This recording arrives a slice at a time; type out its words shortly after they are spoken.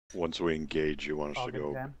Once we engage, you want us to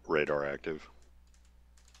go radar active.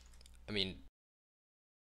 I mean,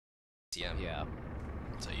 yeah.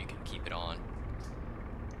 So you can keep it on.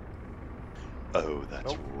 Oh,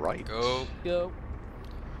 that's right. Go. Go.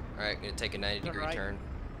 Alright, gonna take a 90-degree turn.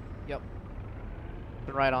 Yep.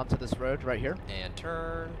 Turn right onto this road right here. And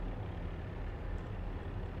turn.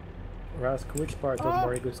 Rask, which part of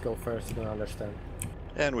Morigus go first? You don't understand.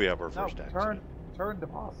 And we have our first accident. Turn the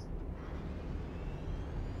boss.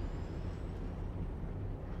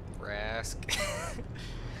 Rask.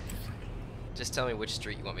 Just tell me which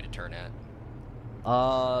street you want me to turn at.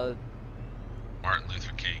 Martin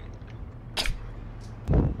Luther King. Do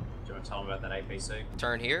you want to tell me about that APC?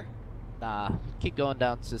 Turn here? Nah, keep going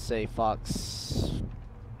down to say Fox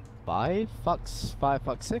 5, Fox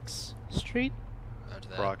 6 Street.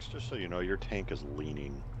 Prox, just so you know, your tank is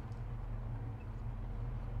leaning.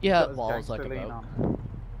 Yeah, it walls like a boat.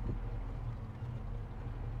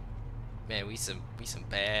 Man, we some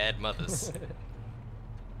bad mothers.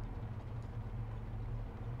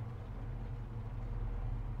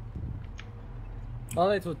 All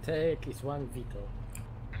it would take is one veto.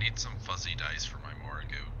 I need some fuzzy dice for my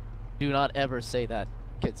Morigu. Do not ever say that,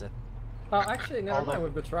 Kidzin. Oh, actually, never mind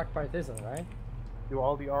with the track partisan, right? Do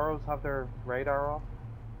all the Oros have their radar off?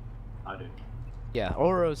 I do. Yeah,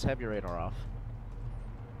 Oros have your radar off.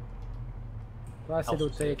 Plus, it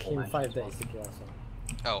would take him 5 days to kill us.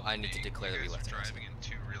 Oh, I need to declare that we left. Driving in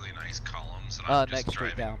two really nice columns, and I'm just next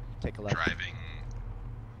street down. Take a left. Driving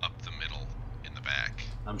up the middle in the back.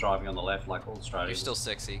 I'm driving on the left like all Australians. You're still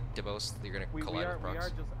 60, Debos. You're gonna collide with Prox. We are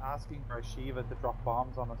just asking for Shiva to drop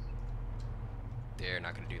bombs on us. They're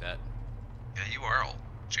not gonna do that. Yeah, you are all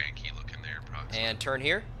janky looking there, Prox. And turn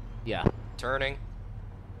here? Yeah. Turning.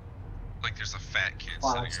 Like there's a fat kid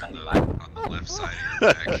sitting on the left side of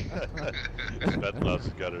your back.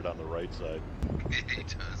 Bethnos got it on the right side. He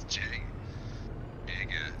does, Jay.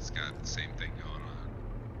 It's got the same thing going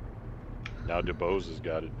on. Now DeBose has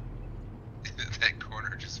got it. That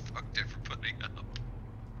corner just fucked everybody up.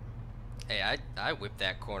 Hey, I whipped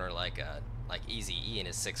that corner like Easy E in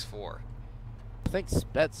his 6'4". I think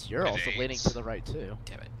Spets, you're also leaning to the right too.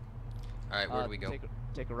 Damn it. Alright, where do we go?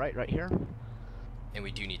 Take a right here. And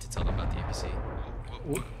we do need to tell them about the APC.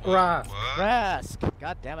 Rask! Rask!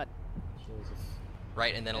 God damn it. Jesus.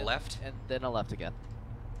 Right, and then a left? And then a left again.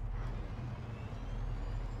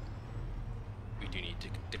 We do need to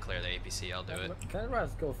declare the APC, I'll do it. Can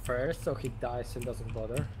Rask go first so he dies and doesn't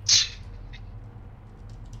bother?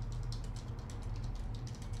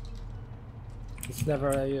 It's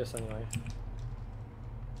never a use anyway.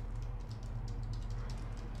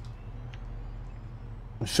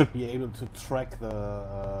 We should be able to track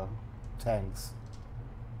the tanks.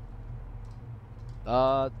 Take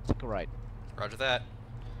a right. Roger that.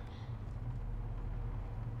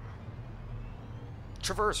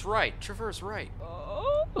 Traverse right, traverse right.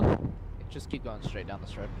 Just keep going straight down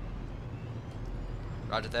this road.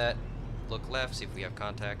 Roger that. Look left, see if we have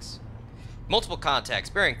contacts. Multiple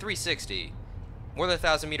contacts, bearing 360. More than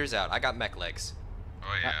 1,000 meters out. I got mech legs.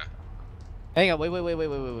 Oh yeah. Hang on,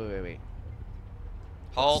 wait.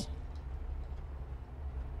 Halt.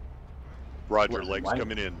 Roger, legs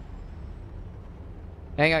coming in.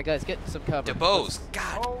 Hang on, guys, get some cover. DeBose,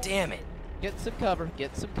 god damn it. Get some cover,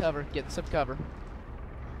 get some cover.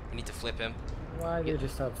 We need to flip him. Why did you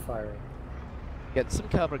stop firing? Get some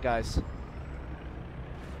cover, guys.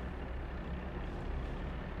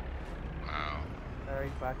 Wow. There,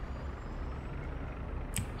 he's back.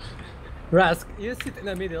 Rask, you sit in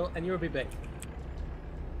the middle and you'll be back.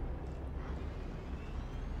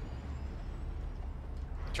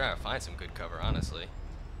 I'm trying to find some good cover, honestly.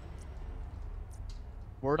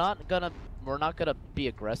 We're not gonna be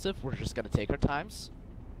aggressive. We're just gonna take our times.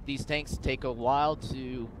 These tanks take a while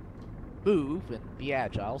to move and be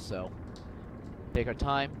agile, so take our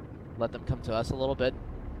time. Let them come to us a little bit.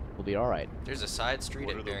 We'll be all right. There's a side street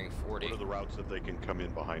at bearing 40. What are the routes that they can come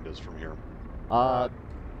in behind us from here?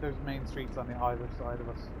 There's main streets on the either side of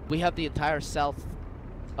us. We have the entire south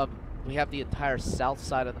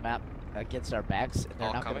side of the map against our backs, and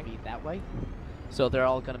they're not going to be that way. So they're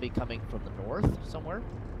all going to be coming from the north somewhere.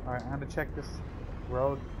 All right, I'm going to check this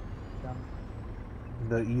road. Down.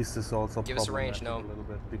 The east is also give us a range, a little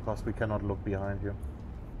bit because we cannot look behind you.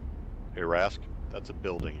 Hey Rask, that's a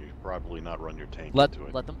building. You should probably not run your tank Let into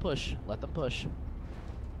it. them push.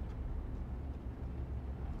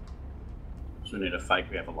 So we need a fake.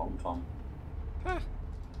 We have a long time. Huh.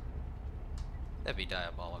 That'd be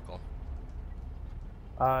diabolical.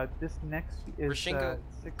 This next is Rishingo,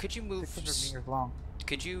 could you move 600 meters long.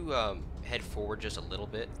 Could you head forward just a little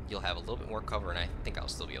bit? You'll have a little bit more cover, and I think I'll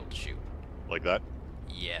still be able to shoot. Like that?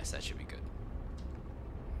 Yes, that should be good.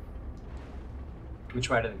 Which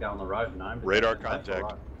way do they go on the road? No. Radar Left or contact.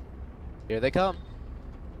 right? Here they come.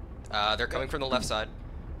 They're coming from the left side.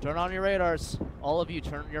 Turn on your radars. All of you,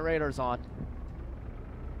 turn your radars on.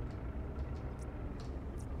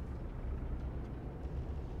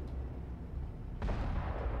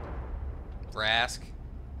 Rask.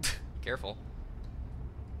 Careful.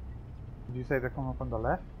 Did you say they're coming from the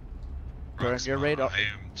left? Turn your Proxima, radar. I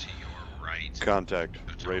am to your right. Contact.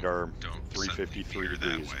 So Radar don't 353 suddenly veer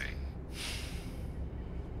degrees. That way.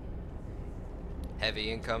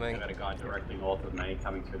 Heavy incoming. I've got a guy directly north of me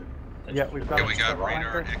coming through the... Yeah, we've got Yeah, we got Flanker.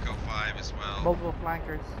 radar Echo 5 as well. Multiple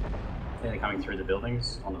flankers. They're coming through the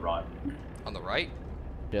buildings on the right. On the right?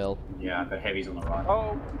 Chill. Yeah, I've got heavies on the right.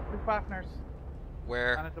 Oh, two Fafners.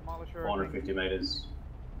 Where? And a demolisher. 450 meters.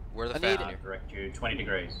 Where are the I need Fafnir? Direct you, 20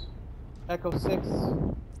 degrees. Echo 6.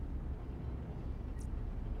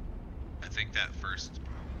 I think that first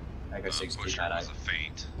Echo 6 pusher bad was a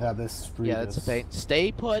feint. Yeah, this street Yeah, that's a is... feint.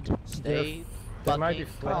 Stay put. Stay. There might be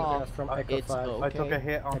fucking flanking calm. us from Echo It's 5. okay. I took a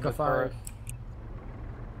hit on Echo the 5. turret.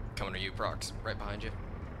 Coming to you, Prox. Right behind you.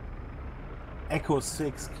 Echo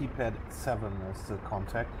 6, keypad 7 is the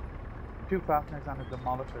contact. Two Fafners and a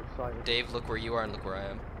demolisher sighted. Dave, look where you are and look where I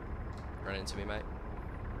am. Run into me, mate.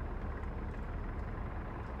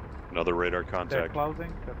 Another radar They're contact.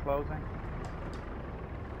 closing. They're closing.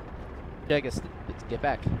 Jagus, get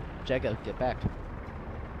back. Jaga, get back.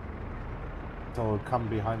 So come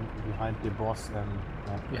behind the boss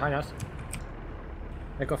and... Behind us.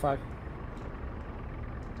 Echo 5.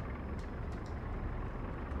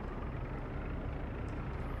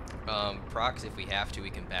 Prox, if we have to, we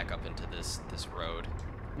can back up into this road.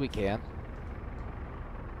 We can.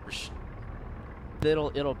 Rish-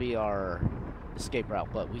 It'll be our escape route,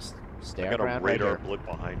 but we stay I our got a ground right radar here. blip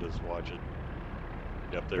behind us. Watch it.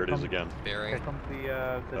 Yep, there it is again. Here Bearing. comes the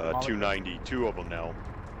demolisher. 290. Two of them now.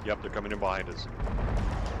 Yep, they're coming in behind us.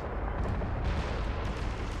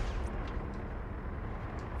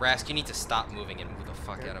 Rask, you need to stop moving and move the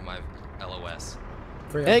fuck out of my LOS.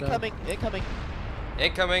 3 of them. Incoming! Incoming!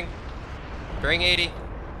 Incoming! Bearing 80.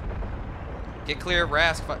 Get clear,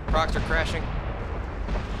 Rask. Prox are crashing.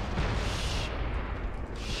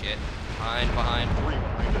 Shit. Behind. Three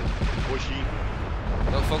behind us.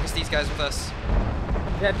 Bushy. Go focus these guys with us.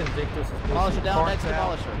 That Invictus is Demolisher down, next Torch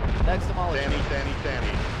down. demolisher. Next demolisher.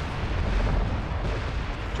 Danny.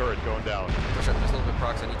 Turret going down. Push up just a little bit,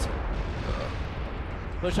 Prox. I need some.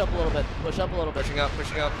 Push up a little bit. Push up a little bit. Pushing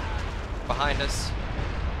up. Behind us.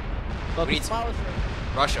 Focus need some-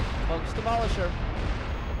 demolisher. Rush him. Focus demolisher.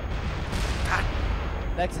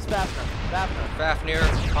 Next is Fafner. Fafnir.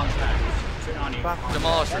 Contact. Two on you.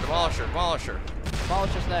 Demolisher.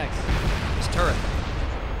 Demolisher's next. This turret.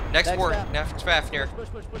 Next Next ward. Faf- Next Fafnir.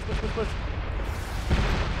 Push.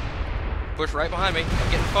 Push right behind me.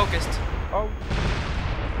 I'm getting focused. Oh,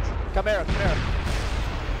 Come here.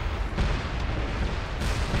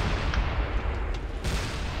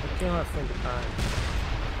 I cannot think of time.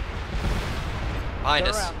 Behind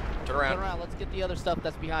Turn us. around. Turn Turn around. around. Let's get the other stuff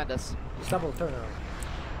that's behind us. Double turnaround.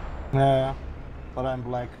 Yeah, but I'm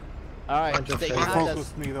black. Alright, Bunch of stay fake- They behind us.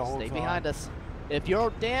 focused me the whole Stay time. behind us. If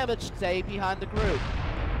you're damaged, stay behind the group.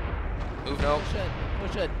 Move no.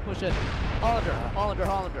 Push it.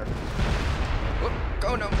 Hollander. Whoop.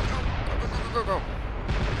 Go no. Go.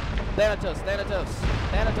 Thanatos.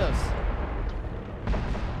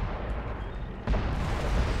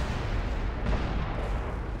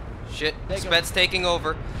 Shit. Take him. Sped's taking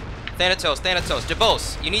over. Thanatos.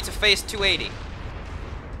 Debose, you need to face 280.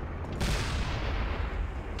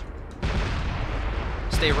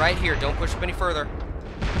 Stay right here. Don't push up any further.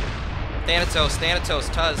 Thanatos.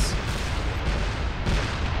 Tuz.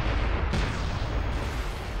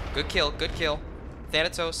 Good kill.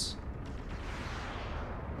 Thanatos.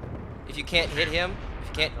 If you can't hit him,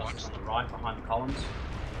 On the right, behind the columns.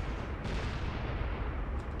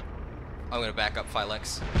 I'm gonna back up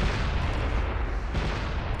Phylex.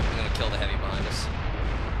 I'm gonna kill the heavy behind us.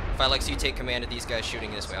 Phylex, you take command of these guys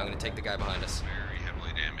shooting this way. I'm gonna take the guy behind us. Very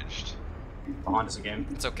heavily damaged. Behind us again.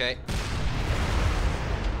 It's okay.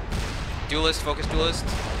 Duelist, focus Duelist.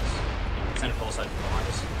 Center also behind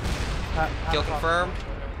us. Kill confirmed.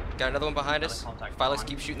 Got another one behind us. Another contact Phylex, behind.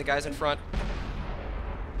 keep shooting the guys in front.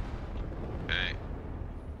 Okay.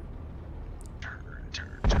 Turn.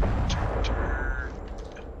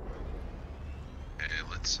 Okay,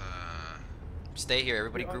 let's Stay here.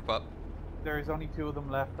 Everybody group up. there's only two of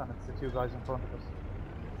them left, and it's the two guys in front of us.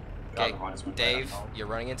 Guy Okay, behind us went Dave, right up. you're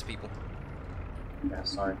running into people. Yeah,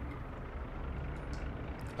 sorry.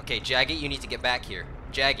 Okay, Jaggy, you need to get back here.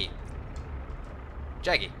 Jaggy.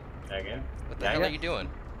 There you go. What the hell are you doing?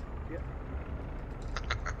 Is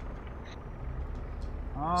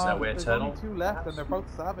that where there's Turtle? only 2 left, and they're both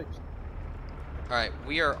savage. Alright,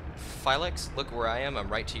 we are Phylex. Look where I am. I'm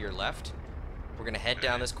right to your left. We're gonna head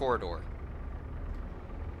down this corridor.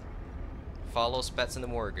 Follow Spets and the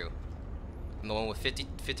Morgu. I'm the one with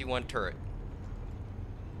 51 turret.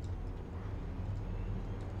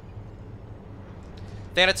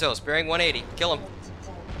 Thanatos, bearing 180. Kill him.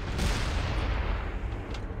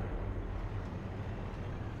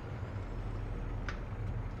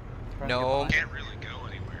 No. Can't really go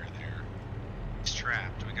anywhere there. He's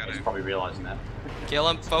trapped. We gotta. He's probably realizing that. Kill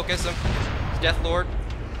him. Focus him. Death Lord.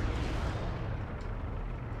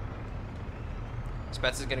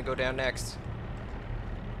 Spets is gonna go down next.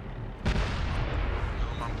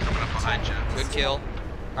 I'm coming up behind you. Good kill.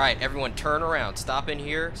 Alright, everyone turn around. Stop in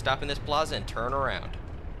here. Stop in this plaza and turn around.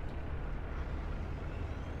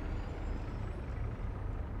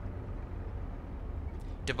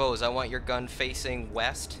 DeBose, I want your gun facing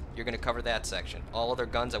west. You're going to cover that section. All other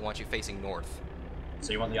guns, I want you facing north.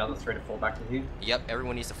 So you want the other 3 to fall back with you? Yep,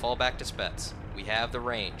 everyone needs to fall back to Spets. We have the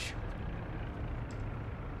range.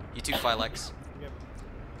 You too, Phylex. Do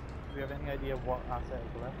you have any idea what asset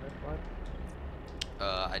is left this side?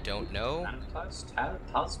 I don't know. Taz,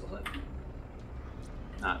 was it?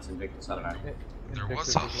 Nah, it's Invictus, I don't know. There was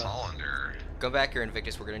Invictus a is left. Hollander. Go back here,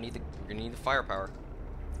 Invictus. We're gonna need the firepower.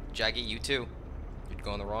 Jaggy, you too. You're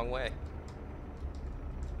going the wrong way.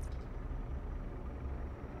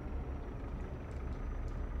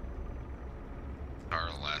 Our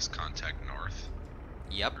last contact north.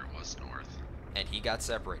 Yep. Or it was north. And he got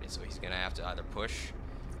separated, so he's gonna have to either push.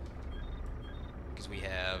 Because we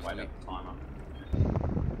have. Wait up, timer.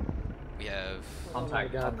 We have.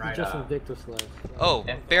 Contact on radar. just Invictus left. Oh,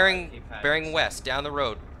 F5, bearing keypad. bearing west down the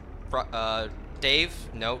road. Dave,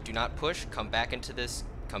 no, do not push. Come back into this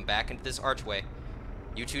archway.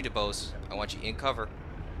 You two, DeBose. I want you in cover.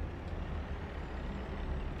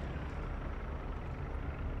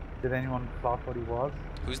 Did anyone clock what he was?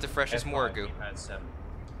 Who's the freshest F5, Morgu? keypad 7.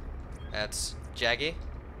 That's Jaggy.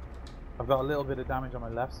 I've got a little bit of damage on my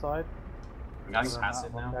left side. I'm going Other than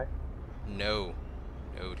passive that, I'm now. okay. No,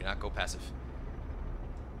 do not go passive.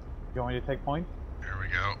 You want me to take point? There we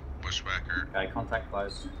go. Bushwhacker. Okay, contact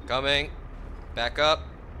close. Coming. Back up.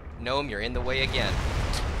 Gnome, you're in the way again.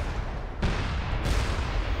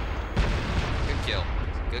 Good kill.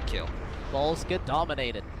 Good kill. Balls get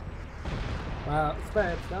dominated.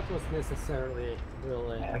 Spets, that was necessarily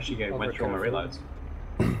really. I actually went through all my reloads.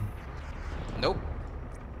 Nope.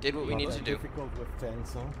 Did what we needed to do. Difficult with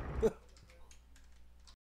tanks, huh?